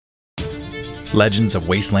Legends of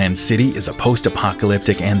Wasteland City is a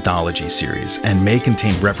post-apocalyptic anthology series and may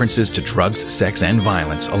contain references to drugs, sex, and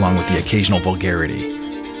violence, along with the occasional vulgarity.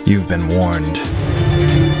 You've been warned.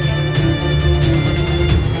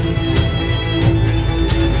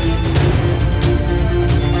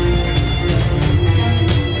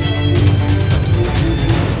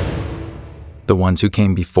 The Ones Who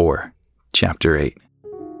Came Before, Chapter 8.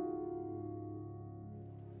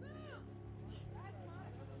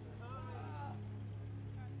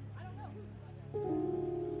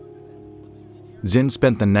 Zin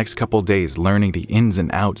spent the next couple days learning the ins and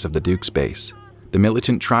outs of the Duke's base. The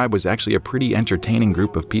militant tribe was actually a pretty entertaining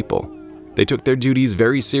group of people. They took their duties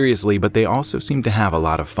very seriously, but they also seemed to have a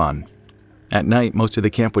lot of fun. At night, most of the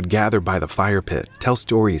camp would gather by the fire pit, tell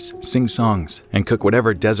stories, sing songs, and cook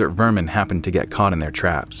whatever desert vermin happened to get caught in their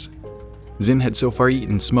traps. Zin had so far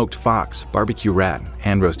eaten smoked fox, barbecue rat,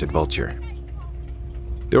 and roasted vulture.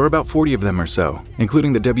 There were about 40 of them or so,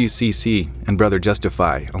 including the WCC and Brother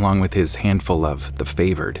Justify, along with his handful of the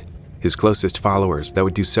Favored, his closest followers that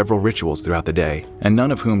would do several rituals throughout the day, and none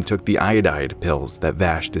of whom took the iodide pills that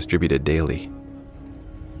Vash distributed daily.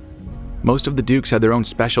 Most of the Dukes had their own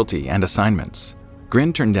specialty and assignments.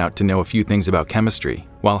 Grin turned out to know a few things about chemistry,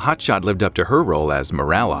 while Hotshot lived up to her role as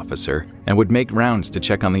morale officer and would make rounds to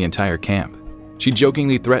check on the entire camp. She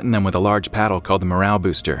jokingly threatened them with a large paddle called the Morale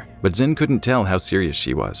Booster, but Zin couldn't tell how serious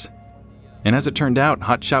she was. And as it turned out,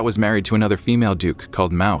 Hotshot was married to another female Duke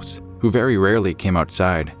called Mouse, who very rarely came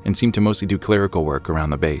outside and seemed to mostly do clerical work around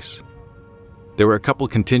the base. There were a couple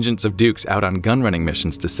contingents of Dukes out on gun-running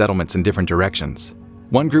missions to settlements in different directions.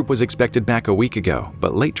 One group was expected back a week ago,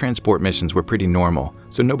 but late transport missions were pretty normal,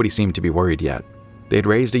 so nobody seemed to be worried yet. They'd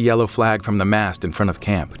raised a yellow flag from the mast in front of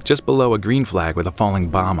camp, just below a green flag with a falling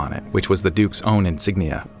bomb on it, which was the Duke's own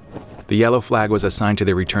insignia. The yellow flag was a sign to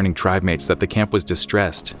their returning tribe mates that the camp was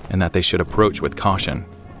distressed and that they should approach with caution.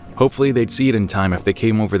 Hopefully they'd see it in time if they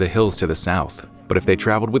came over the hills to the south, but if they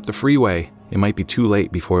traveled with the freeway, it might be too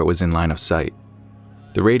late before it was in line of sight.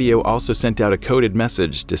 The radio also sent out a coded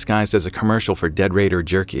message disguised as a commercial for Dead Raider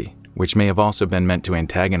jerky, which may have also been meant to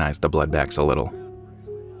antagonize the Bloodbacks a little.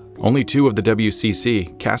 Only 2 of the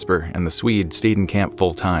WCC, Casper and the Swede, stayed in camp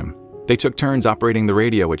full-time. They took turns operating the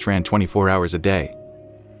radio, which ran 24 hours a day.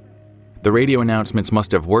 The radio announcements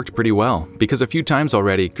must have worked pretty well, because a few times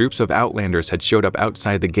already, groups of Outlanders had showed up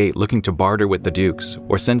outside the gate looking to barter with the Dukes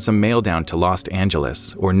or send some mail down to Los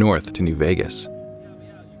Angeles or north to New Vegas.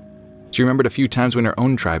 She remembered a few times when her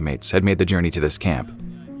own tribe mates had made the journey to this camp,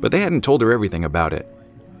 but they hadn't told her everything about it.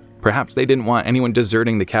 Perhaps they didn't want anyone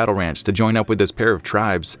deserting the cattle ranch to join up with this pair of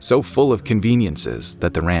tribes so full of conveniences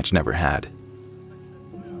that the ranch never had.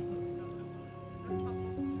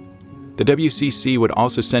 The WCC would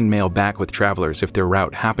also send mail back with travelers if their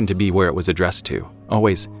route happened to be where it was addressed to,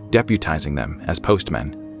 always deputizing them as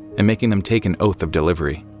postmen and making them take an oath of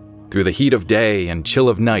delivery. Through the heat of day and chill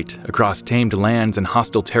of night, across tamed lands and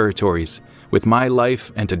hostile territories, with my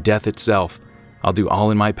life and to death itself, I'll do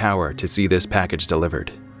all in my power to see this package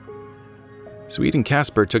delivered. Swede and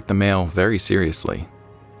Casper took the mail very seriously.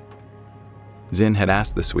 Zin had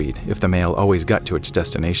asked the Swede if the mail always got to its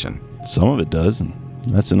destination. Some of it does, and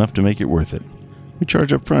that's enough to make it worth it. We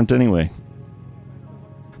charge up front anyway.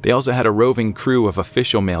 They also had a roving crew of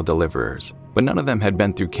official mail deliverers, but none of them had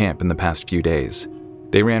been through camp in the past few days.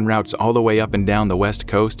 They ran routes all the way up and down the west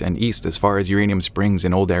coast and east as far as Uranium Springs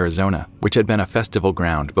in old Arizona, which had been a festival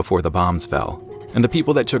ground before the bombs fell. And the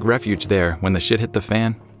people that took refuge there when the shit hit the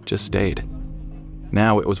fan just stayed.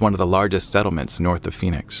 Now it was one of the largest settlements north of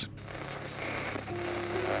Phoenix.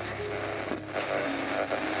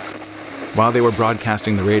 While they were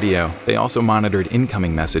broadcasting the radio, they also monitored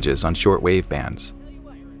incoming messages on shortwave bands.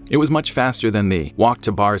 It was much faster than the walk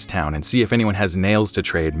to Barstown and see if anyone has nails to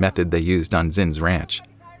trade method they used on Zin's ranch.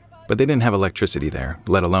 But they didn't have electricity there,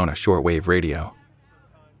 let alone a shortwave radio.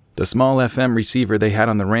 The small FM receiver they had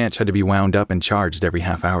on the ranch had to be wound up and charged every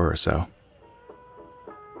half hour or so.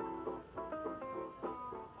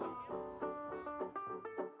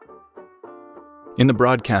 In the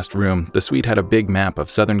broadcast room, the Swede had a big map of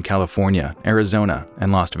Southern California, Arizona,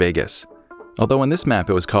 and Las Vegas. Although on this map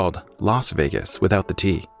it was called Las Vegas without the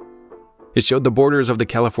T. It showed the borders of the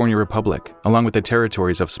California Republic, along with the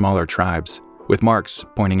territories of smaller tribes, with marks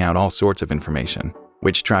pointing out all sorts of information.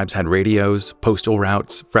 Which tribes had radios, postal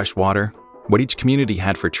routes, fresh water, what each community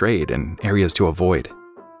had for trade, and areas to avoid.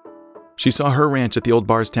 She saw her ranch at the old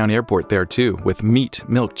Barstown airport there too, with meat,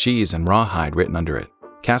 milk, cheese, and rawhide written under it.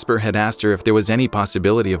 Casper had asked her if there was any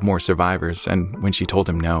possibility of more survivors, and when she told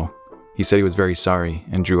him no, he said he was very sorry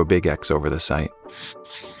and drew a big X over the site.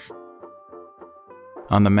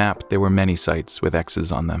 On the map, there were many sites with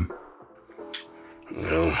X's on them.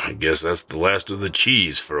 Well, I guess that's the last of the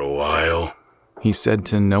cheese for a while, he said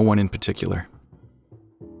to no one in particular.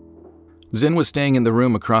 Zin was staying in the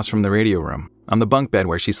room across from the radio room, on the bunk bed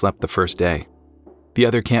where she slept the first day. The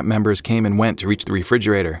other camp members came and went to reach the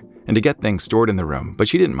refrigerator and to get things stored in the room, but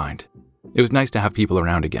she didn't mind. It was nice to have people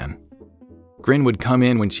around again. Grin would come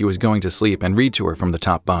in when she was going to sleep and read to her from the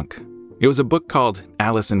top bunk. It was a book called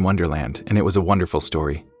Alice in Wonderland, and it was a wonderful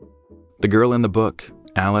story. The girl in the book,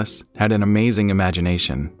 Alice, had an amazing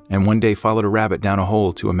imagination and one day followed a rabbit down a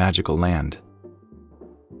hole to a magical land.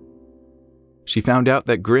 She found out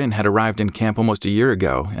that Grin had arrived in camp almost a year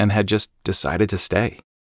ago and had just decided to stay.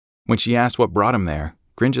 When she asked what brought him there,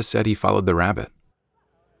 Grin just said he followed the rabbit.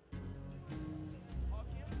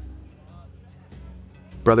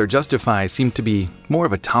 Brother Justify seemed to be more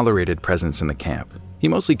of a tolerated presence in the camp. He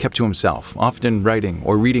mostly kept to himself, often writing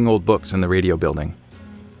or reading old books in the radio building.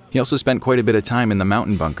 He also spent quite a bit of time in the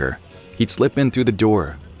mountain bunker. He'd slip in through the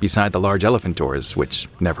door, beside the large elephant doors, which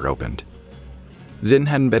never opened. Zin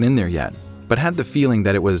hadn't been in there yet, but had the feeling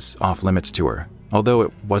that it was off-limits to her, although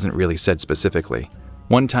it wasn't really said specifically.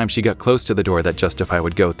 One time she got close to the door that Justify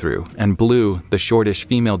would go through, and Blue, the shortish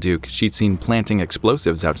female duke she'd seen planting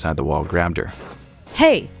explosives outside the wall, grabbed her.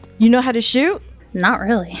 Hey, you know how to shoot? Not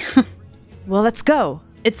really. Well, let's go.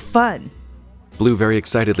 It's fun. Blue very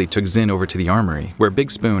excitedly took Zin over to the armory, where Big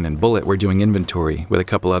Spoon and Bullet were doing inventory with a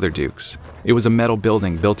couple other dukes. It was a metal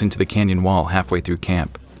building built into the canyon wall halfway through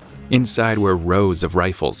camp. Inside were rows of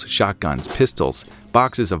rifles, shotguns, pistols,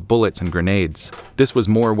 boxes of bullets and grenades. This was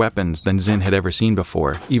more weapons than Zin had ever seen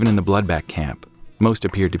before, even in the Bloodback camp. Most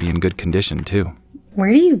appeared to be in good condition, too.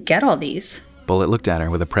 Where do you get all these? Bullet looked at her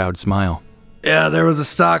with a proud smile. Yeah, there was a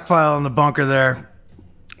stockpile in the bunker there.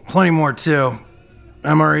 Plenty more, too.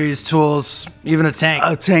 MREs, tools, even a tank.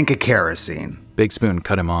 A tank of kerosene. Big Spoon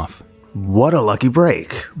cut him off. What a lucky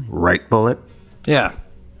break. Right, Bullet? Yeah.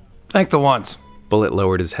 Thank the ones. Bullet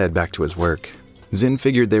lowered his head back to his work. Zin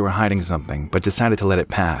figured they were hiding something, but decided to let it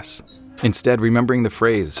pass, instead remembering the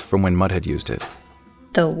phrase from when Mud had used it.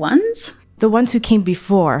 The ones? The ones who came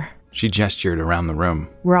before. She gestured around the room.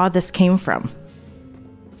 Where all this came from.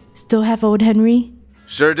 Still have old Henry?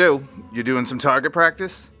 Sure do. You doing some target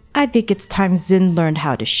practice? I think it's time Zin learned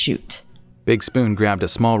how to shoot. Big Spoon grabbed a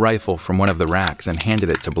small rifle from one of the racks and handed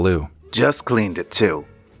it to Blue. Just cleaned it, too.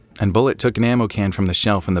 And Bullet took an ammo can from the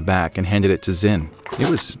shelf in the back and handed it to Zin. It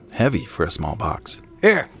was heavy for a small box.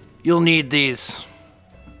 Here, you'll need these.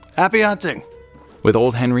 Happy hunting. With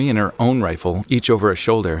old Henry and her own rifle, each over a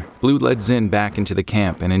shoulder, Blue led Zin back into the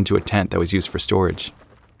camp and into a tent that was used for storage.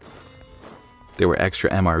 There were extra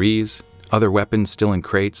MREs, other weapons still in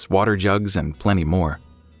crates, water jugs, and plenty more.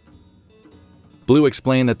 Blue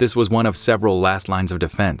explained that this was one of several last lines of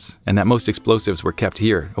defense, and that most explosives were kept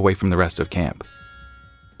here, away from the rest of camp.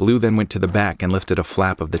 Blue then went to the back and lifted a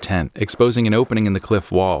flap of the tent, exposing an opening in the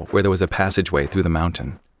cliff wall where there was a passageway through the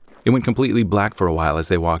mountain. It went completely black for a while as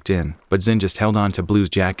they walked in, but Zin just held on to Blue's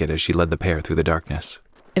jacket as she led the pair through the darkness.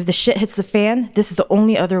 If the shit hits the fan, this is the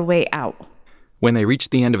only other way out. When they reached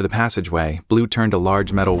the end of the passageway, Blue turned a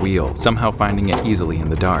large metal wheel, somehow finding it easily in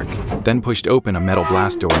the dark, then pushed open a metal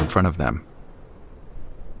blast door in front of them.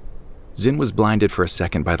 Zin was blinded for a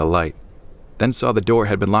second by the light, then saw the door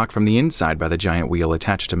had been locked from the inside by the giant wheel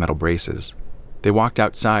attached to metal braces. They walked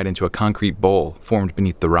outside into a concrete bowl formed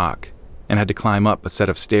beneath the rock, and had to climb up a set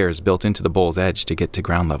of stairs built into the bowl's edge to get to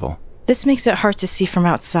ground level. This makes it hard to see from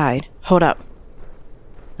outside. Hold up.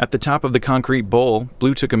 At the top of the concrete bowl,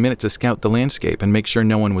 Blue took a minute to scout the landscape and make sure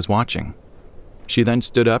no one was watching. She then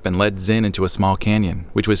stood up and led Zin into a small canyon,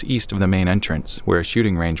 which was east of the main entrance, where a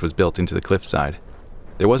shooting range was built into the cliffside.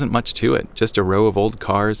 There wasn't much to it, just a row of old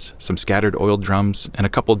cars, some scattered oil drums, and a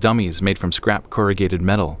couple dummies made from scrap corrugated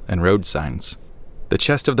metal and road signs. The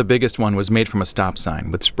chest of the biggest one was made from a stop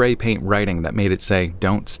sign with spray paint writing that made it say,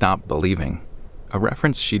 "Don't stop believing," a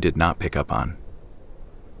reference she did not pick up on.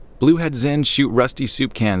 Blue had Zin shoot rusty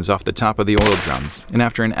soup cans off the top of the oil drums, and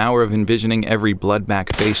after an hour of envisioning every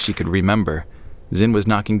bloodback face she could remember, Zin was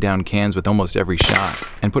knocking down cans with almost every shot,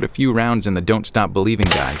 and put a few rounds in the "Don't Stop Believing"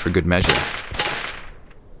 guy for good measure.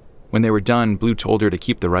 When they were done, Blue told her to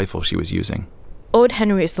keep the rifle she was using. Old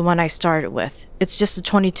Henry is the one I started with. It's just a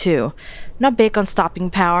 22. Not big on stopping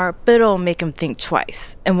power, but it'll make him think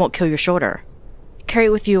twice, and won't kill your shoulder. Carry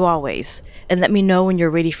it with you always, and let me know when you're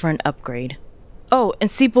ready for an upgrade. Oh, and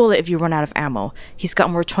see Bullet if you run out of ammo. He's got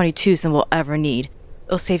more 22s than we'll ever need.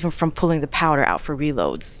 It'll save him from pulling the powder out for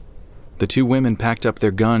reloads. The two women packed up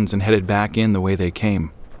their guns and headed back in the way they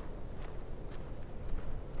came.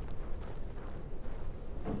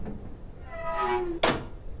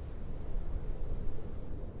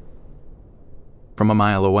 From a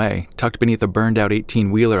mile away, tucked beneath a burned-out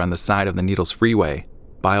 18-wheeler on the side of the Needles Freeway,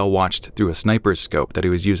 Bile watched through a sniper's scope that he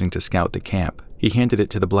was using to scout the camp. He handed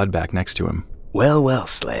it to the bloodback next to him. Well,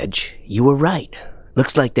 Sledge, you were right.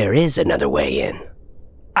 Looks like there is another way in.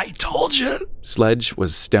 I told you. Sledge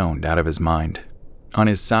was stoned out of his mind. On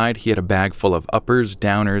his side, he had a bag full of uppers,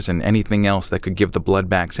 downers, and anything else that could give the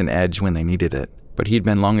bloodbacks an edge when they needed it, but he'd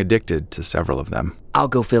been long addicted to several of them. I'll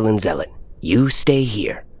go fill in Zealot. You stay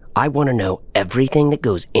here. I want to know everything that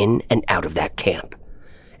goes in and out of that camp.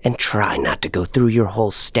 And try not to go through your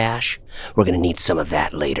whole stash. We're going to need some of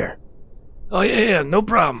that later. Oh, yeah, no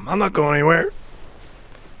problem. I'm not going anywhere.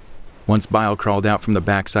 Once Bile crawled out from the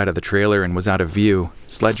backside of the trailer and was out of view,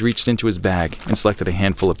 Sledge reached into his bag and selected a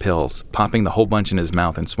handful of pills, popping the whole bunch in his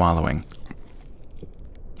mouth and swallowing.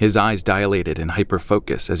 His eyes dilated in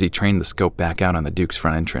hyper-focus as he trained the scope back out on the Duke's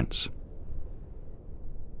front entrance.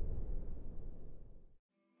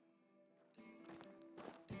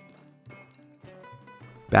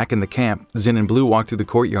 Back in the camp, Zin and Blue walked through the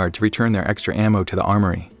courtyard to return their extra ammo to the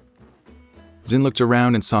armory. Zin looked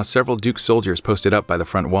around and saw several Duke soldiers posted up by the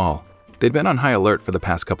front wall. They'd been on high alert for the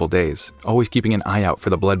past couple days, always keeping an eye out for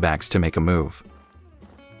the bloodbacks to make a move.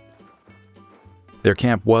 Their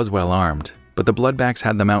camp was well armed, but the bloodbacks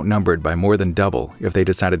had them outnumbered by more than double if they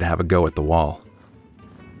decided to have a go at the wall.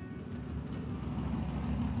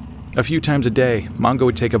 A few times a day, Mongo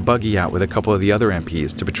would take a buggy out with a couple of the other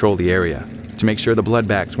MPs to patrol the area, to make sure the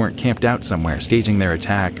bloodbacks weren't camped out somewhere staging their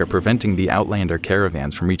attack or preventing the Outlander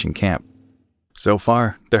caravans from reaching camp. So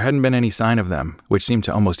far, there hadn't been any sign of them, which seemed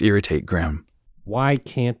to almost irritate Grim. Why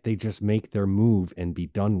can't they just make their move and be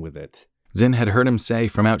done with it? Zin had heard him say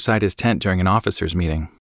from outside his tent during an officers' meeting.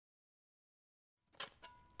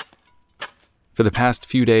 For the past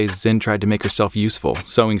few days, Zin tried to make herself useful,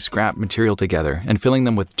 sewing scrap material together and filling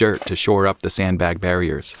them with dirt to shore up the sandbag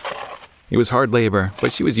barriers. It was hard labor,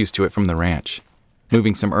 but she was used to it from the ranch.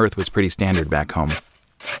 Moving some earth was pretty standard back home.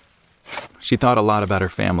 She thought a lot about her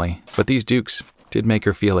family, but these Dukes did make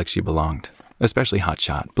her feel like she belonged, especially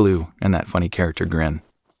Hotshot, Blue, and that funny character Grin.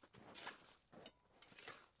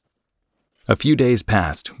 A few days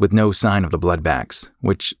passed with no sign of the bloodbacks,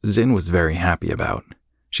 which Zin was very happy about.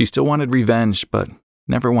 She still wanted revenge, but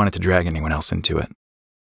never wanted to drag anyone else into it.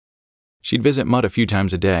 She'd visit Mutt a few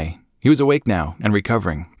times a day. He was awake now and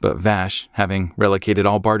recovering, but Vash, having relocated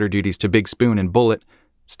all barter duties to Big Spoon and Bullet,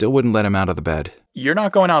 still wouldn't let him out of the bed. You're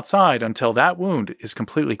not going outside until that wound is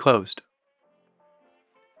completely closed.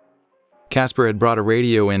 Casper had brought a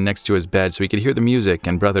radio in next to his bed so he could hear the music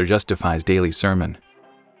and Brother Justify's daily sermon.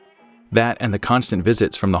 That and the constant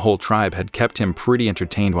visits from the whole tribe had kept him pretty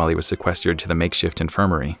entertained while he was sequestered to the makeshift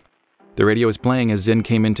infirmary. The radio was playing as Zin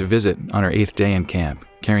came in to visit on her 8th day in camp,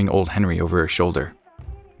 carrying old Henry over her shoulder.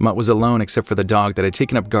 Mutt was alone except for the dog that had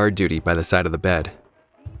taken up guard duty by the side of the bed.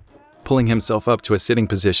 Pulling himself up to a sitting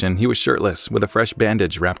position, he was shirtless, with a fresh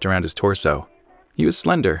bandage wrapped around his torso. He was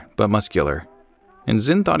slender, but muscular, and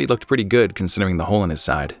Zin thought he looked pretty good considering the hole in his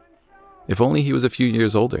side. If only he was a few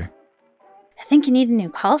years older. I think you need a new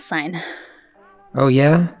call sign. Oh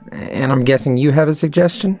yeah? And I'm guessing you have a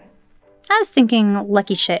suggestion? I was thinking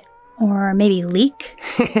Lucky Shit, or maybe Leak.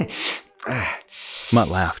 Mutt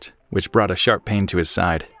laughed, which brought a sharp pain to his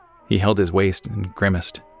side. He held his waist and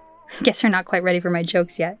grimaced. Guess you're not quite ready for my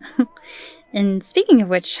jokes yet. And speaking of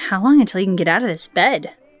which, how long until you can get out of this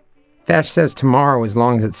bed? Vash says tomorrow as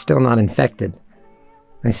long as it's still not infected.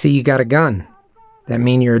 I see you got a gun. That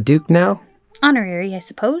mean you're a Duke now? Honorary, I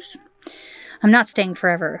suppose. I'm not staying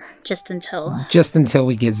forever, just until... Just until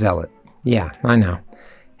we get Zealot. Yeah, I know.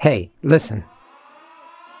 Hey, listen.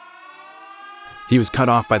 He was cut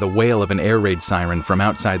off by the wail of an air raid siren from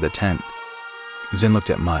outside the tent. Zin looked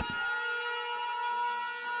at Mutt.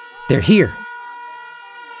 They're here.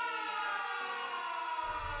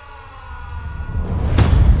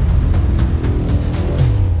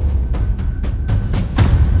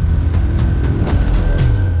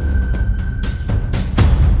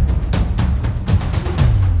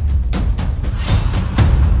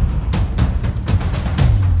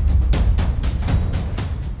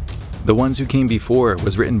 The Ones Who Came Before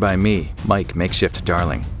was written by me, Mike Makeshift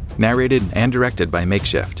Darling, narrated and directed by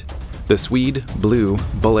Makeshift. The Swede, Blue,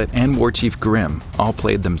 Bullet, and War Chief Grim all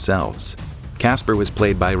played themselves. Casper was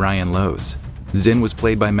played by Ryan Lowe's. Zin was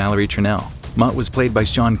played by Mallory Trinnell. Mutt was played by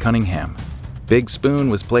Sean Cunningham. Big Spoon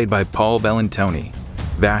was played by Paul Bellantoni.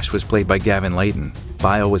 Vash was played by Gavin Layton.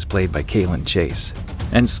 Bile was played by Kaylin Chase.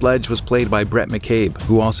 And Sledge was played by Brett McCabe,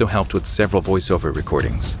 who also helped with several voiceover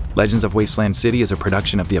recordings. Legends of Wasteland City is a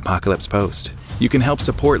production of The Apocalypse Post. You can help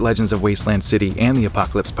support Legends of Wasteland City and The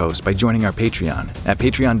Apocalypse Post by joining our Patreon at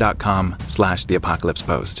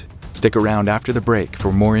patreon.com/theapocalypsepost. Stick around after the break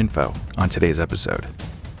for more info on today's episode.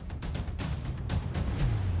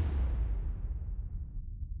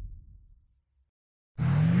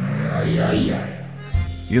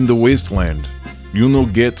 In the Wasteland, you no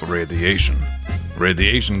get radiation.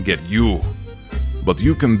 Radiation get you. But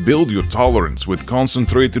you can build your tolerance with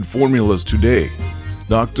concentrated formulas today.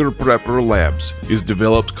 Dr. Prepper Labs is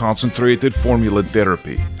developed concentrated formula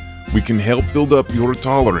therapy. We can help build up your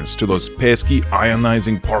tolerance to those pesky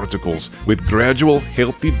ionizing particles with gradual,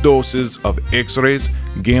 healthy doses of X-rays,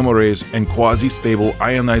 gamma rays, and quasi-stable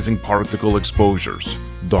ionizing particle exposures.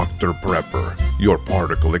 Dr. Prepper, your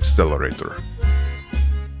particle accelerator.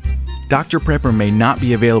 Dr. Prepper may not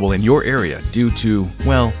be available in your area due to,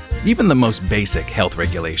 well, even the most basic health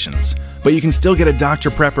regulations. But you can still get a Dr.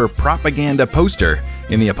 Prepper propaganda poster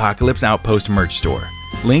in the Apocalypse Outpost merch store.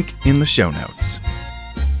 Link in the show notes.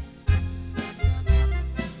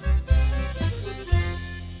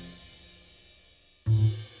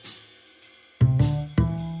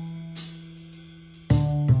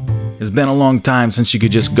 It's been a long time since you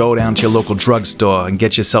could just go down to your local drugstore and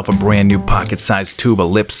get yourself a brand new pocket-sized tube of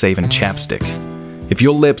lip-saving chapstick. If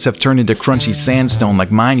your lips have turned into crunchy sandstone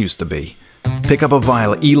like mine used to be, pick up a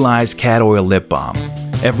vial of Eli's Cat Oil Lip Balm.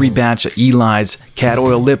 Every batch of Eli's Cat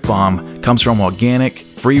Oil Lip Balm comes from organic,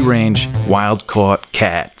 free-range, wild-caught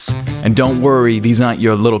cats. And don't worry, these aren't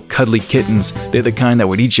your little cuddly kittens. They're the kind that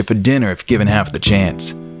would eat you for dinner if given half the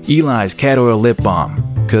chance. Eli's Cat Oil Lip Balm,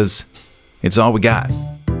 'cause it's all we got.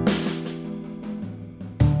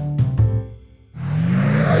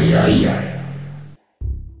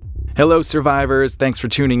 Hello, survivors. Thanks for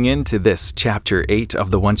tuning in to this Chapter 8 of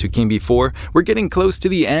The Ones Who Came Before. We're getting close to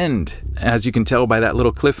the end. As you can tell by that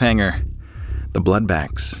little cliffhanger, the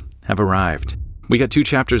Bloodbacks have arrived. We got 2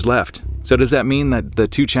 chapters left. So does that mean that the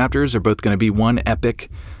 2 chapters are both going to be one epic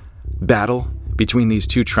battle between these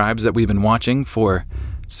 2 tribes that we've been watching for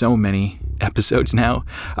so many episodes now?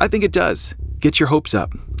 I think it does. Get your hopes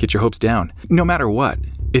up. Get your hopes down. No matter what,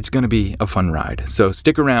 it's going to be a fun ride. So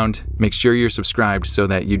stick around. Make sure you're subscribed so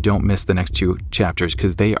that you don't miss the next 2 chapters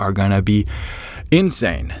because they are going to be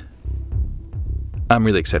insane. I'm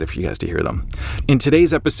really excited for you guys to hear them. In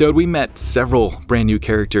today's episode, we met several brand new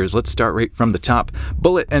characters. Let's start right from the top.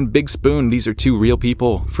 Bullet and Big Spoon, these are 2 real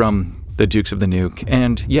people from the Dukes of the Nuke.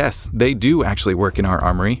 And yes, they do actually work in our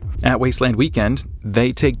armory. At Wasteland Weekend,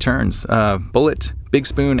 they take turns. Bullet, Big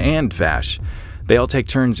Spoon, and Vash. They all take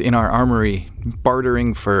turns in our armory,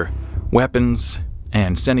 bartering for weapons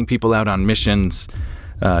and sending people out on missions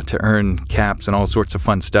to earn caps and all sorts of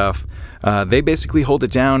fun stuff. They basically hold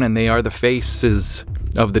it down, and they are the faces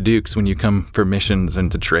of the Dukes when you come for missions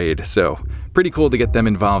and to trade. So pretty cool to get them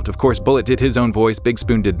involved. Of course, Bullet did his own voice. Big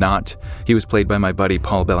Spoon did not. He was played by my buddy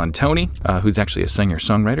Paul Bellantoni, who's actually a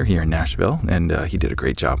singer-songwriter here in Nashville, and he did a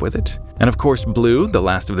great job with it. And of course, Blue, the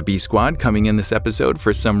last of the B Squad, coming in this episode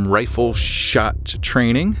for some rifle shot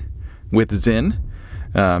training with Zin,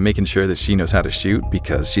 making sure that she knows how to shoot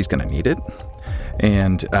because she's going to need it.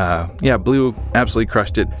 And yeah, Blue absolutely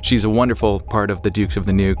crushed it. She's a wonderful part of the Dukes of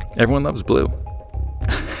the Nuke. Everyone loves Blue.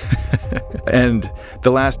 And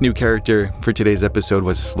the last new character for today's episode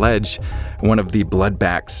was Sledge, one of the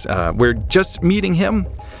Bloodbacks. We're just meeting him,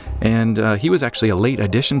 and he was actually a late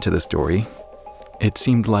addition to the story. It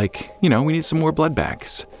seemed like, we need some more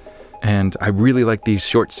Bloodbacks. And I really like these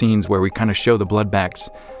short scenes where we kind of show the Bloodbacks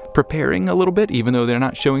preparing a little bit, even though they're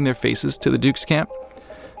not showing their faces to the Duke's camp.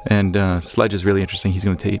 And Sledge is really interesting. He's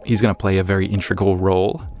going to play a very integral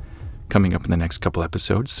role coming up in the next couple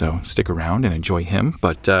episodes, so stick around and enjoy him.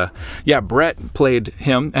 But yeah, Brett played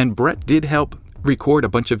him, and Brett did help record a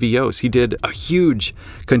bunch of VOs. He did a huge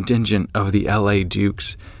contingent of the LA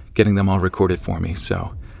Dukes, getting them all recorded for me.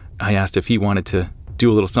 So I asked if he wanted to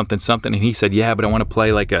do a little something, and he said, yeah, but I want to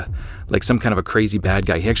play like some kind of a crazy bad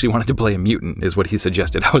guy. He actually wanted to play a mutant, is what he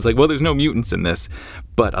suggested. I was like, well, there's no mutants in this,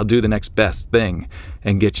 but I'll do the next best thing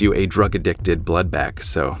and get you a drug-addicted Bloodback.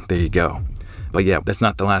 So there you go. But yeah, that's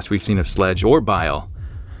not the last we've seen of Sledge or Bile,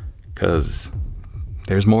 because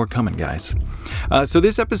there's more coming, guys. So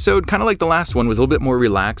this episode, kind of like the last one, was a little bit more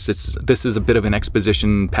relaxed. This is a bit of an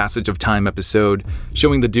exposition passage of time episode,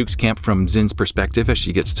 showing the Duke's camp from Zin's perspective as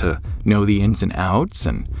she gets to know the ins and outs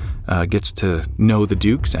and gets to know the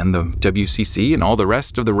Dukes and the WCC and all the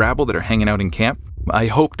rest of the rabble that are hanging out in camp. I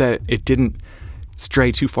hope that it didn't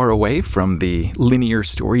stray too far away from the linear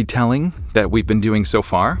storytelling that we've been doing so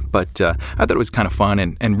far, but I thought it was kind of fun,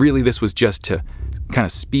 and really this was just to kind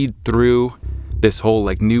of speed through this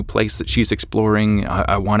whole new place that she's exploring.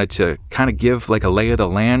 I wanted to kind of give a lay of the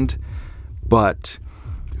land, but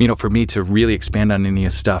for me to really expand on any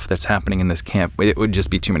of the stuff that's happening in this camp, it would just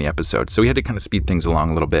be too many episodes. So we had to kind of speed things along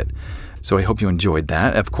a little bit. So I hope you enjoyed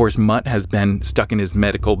that. Of course, Mutt has been stuck in his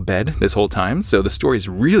medical bed this whole time, so the story's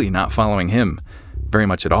really not following him very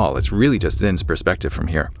much at all. It's really just Zin's perspective from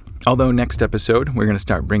here. Although next episode, we're going to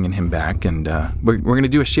start bringing him back, and we're going to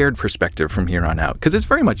do a shared perspective from here on out, because it's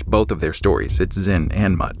very much both of their stories. It's Zin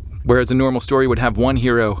and Mutt. Whereas a normal story would have one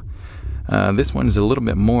hero, this one is a little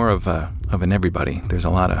bit more of an everybody. There's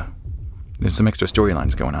some extra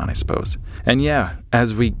storylines going on, I suppose. And yeah,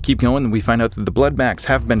 as we keep going, we find out that the Bloodbacks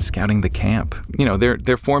have been scouting the camp.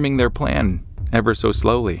 They're forming their plan ever so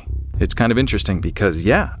slowly. It's kind of interesting because,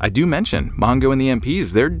 yeah, I do mention Mongo and the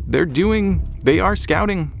MPs. They are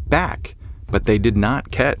scouting back, but they did not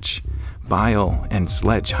catch Bile and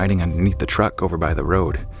Sledge hiding underneath the truck over by the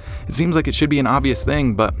road. It seems like it should be an obvious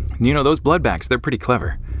thing, but, those Bloodbacks, they're pretty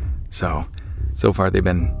clever. So far they've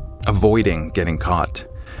been avoiding getting caught.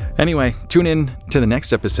 Anyway, tune in to the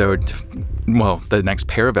next episode, the next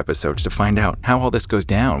pair of episodes to find out how all this goes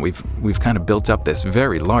down. We've kind of built up this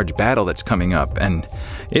very large battle that's coming up, and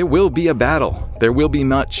it will be a battle. There will be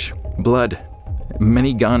much blood,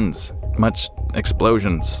 many guns, much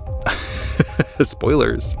explosions.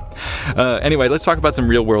 Spoilers. Anyway, let's talk about some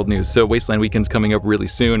real-world news. So Wasteland Weekend's coming up really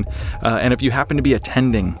soon, and if you happen to be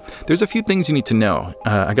attending, there's a few things you need to know.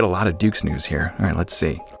 I got a lot of Dukes news here. All right, let's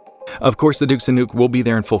see. Of course, the Dukes of Nuke will be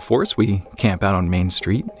there in full force. We camp out on Main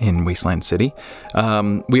Street in Wasteland City.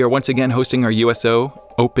 We are once again hosting our USO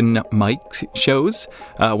open mic shows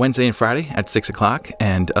Wednesday and Friday at 6 o'clock,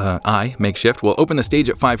 and I, Makeshift, will open the stage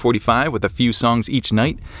at 5:45 with a few songs each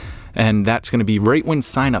night. And that's going to be right when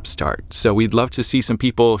sign-ups start. So we'd love to see some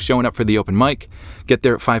people showing up for the open mic. Get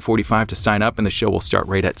there at 5:45 to sign up, and the show will start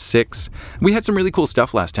right at 6. We had some really cool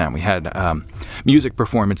stuff last time. We had music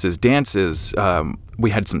performances, dances. We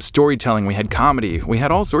had some storytelling. We had comedy. We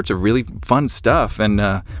had all sorts of really fun stuff, and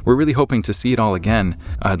we're really hoping to see it all again.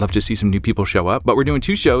 I'd love to see some new people show up, but we're doing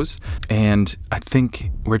 2 shows, and I think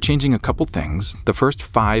we're changing a couple things. The first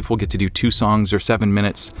 5 will get to do 2 songs or 7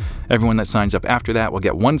 minutes. Everyone that signs up after that will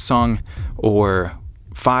get 1 song or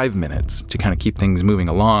 5 minutes to kind of keep things moving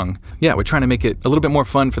along. Yeah, we're trying to make it a little bit more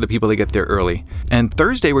fun for the people that get there early. And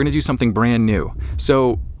Thursday, we're going to do something brand new.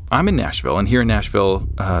 So I'm in Nashville, and here in Nashville,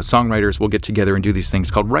 songwriters will get together and do these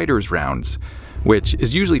things called Writers' Rounds, which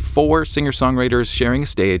is usually 4 singer-songwriters sharing a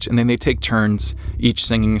stage, and then they take turns each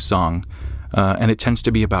singing a song, and it tends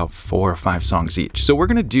to be about 4 or 5 songs each. So we're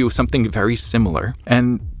going to do something very similar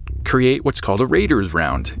and create what's called a Raiders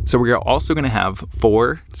Round. So we're also going to have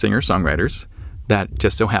 4 singer-songwriters that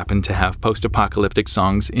just so happen to have post-apocalyptic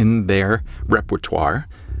songs in their repertoire.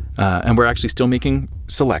 And we're actually still making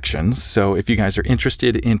selections. So if you guys are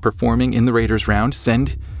interested in performing in the Raiders Round,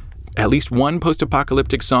 send at least 1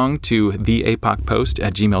 post-apocalyptic song to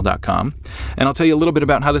theapocpost@gmail.com. And I'll tell you a little bit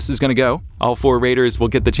about how this is going to go. All 4 Raiders will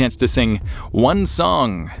get the chance to sing 1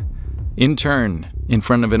 song in turn in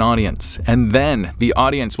front of an audience. And then the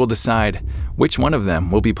audience will decide which one of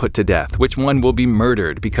them will be put to death, which one will be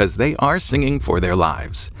murdered, because they are singing for their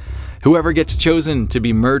lives. Whoever gets chosen to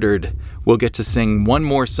be murdered will get to sing 1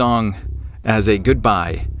 more song as a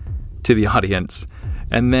goodbye to the audience.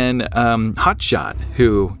 And then Hotshot,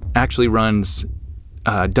 who actually runs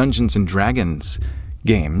Dungeons & Dragons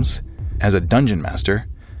games as a dungeon master,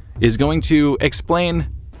 is going to explain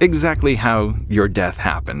exactly how your death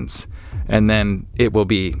happens. And then it will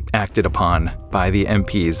be acted upon by the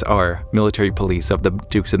MPs, our military police of the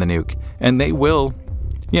Dukes of the Nuke. And they will,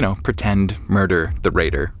 pretend murder the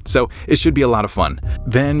raider. So it should be a lot of fun.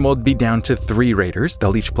 Then we'll be down to 3 raiders.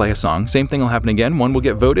 They'll each play a song. Same thing will happen again. 1 will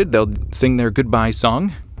get voted. They'll sing their goodbye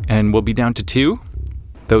song. And we'll be down to 2.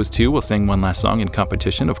 Those 2 will sing 1 last song in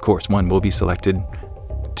competition. Of course, 1 will be selected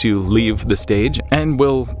to leave the stage and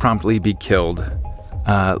will promptly be killed,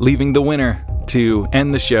 leaving the winner to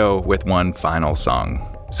end the show with 1 final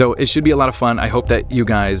song. So it should be a lot of fun. I hope that you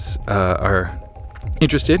guys are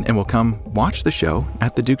interested and will come watch the show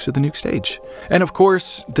at the Dukes of the Nuke stage. And of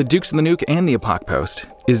course, the Dukes of the Nuke and the Apoc Post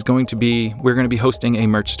we're going to be hosting a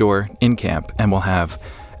merch store in camp, and we'll have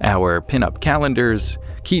our pinup calendars,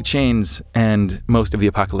 keychains, and most of the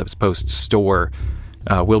Apocalypse Post store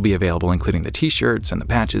will be available, including the t-shirts and the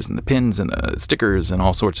patches and the pins and the stickers and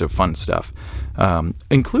all sorts of fun stuff,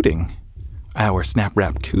 including our Snap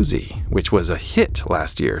Wrap koozie, which was a hit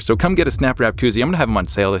last year. So come get a Snap Wrap koozie. I'm going to have them on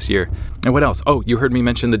sale this year. And what else? Oh, you heard me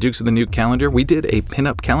mention the Dukes of the Nuke calendar. We did a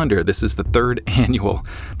pinup calendar. This is the 3rd annual,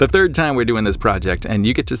 the 3rd time we're doing this project, and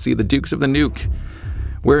you get to see the Dukes of the Nuke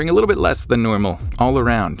wearing a little bit less than normal all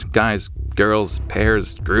around. Guys, girls,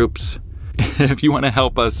 pairs, groups. If you want to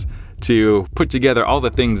help us to put together all the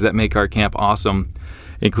things that make our camp awesome,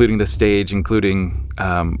 including the stage, including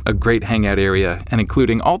a great hangout area, and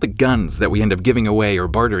including all the guns that we end up giving away or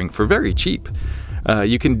bartering for very cheap.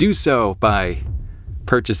 You can do so by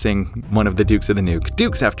purchasing one of the Dukes of the Nuke,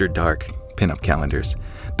 Dukes After Dark pinup calendars.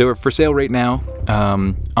 They're for sale right now,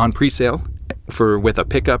 on pre-sale with a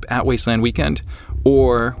pickup at Wasteland Weekend,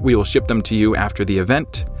 or we will ship them to you after the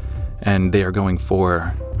event, and they are going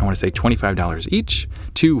for, I want to say $25 each,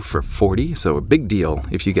 2 for $40, so a big deal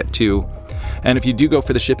if you get 2. And if you do go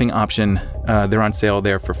for the shipping option, they're on sale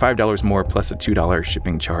there for $5 more plus a $2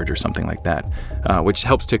 shipping charge or something like that, which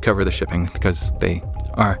helps to cover the shipping because they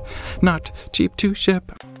are not cheap to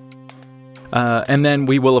ship. And then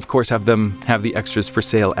we will, of course, have the extras for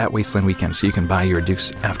sale at Wasteland Weekend, so you can buy your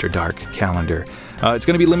Dukes After Dark calendar. It's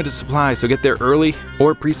going to be limited supply, so get there early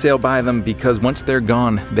or pre-sale buy them, because once they're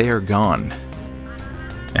gone, they are gone.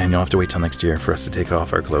 And you'll have to wait till next year for us to take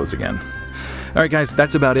off our clothes again. All right, guys,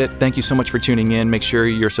 that's about it. Thank you so much for tuning in. Make sure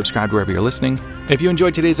you're subscribed wherever you're listening. If you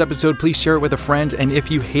enjoyed today's episode, please share it with a friend. And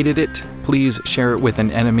if you hated it, please share it with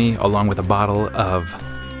an enemy, along with a bottle of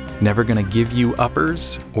Never Gonna Give You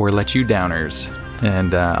Uppers or Let You Downers.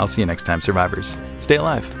 And I'll see you next time, survivors. Stay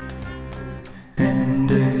alive.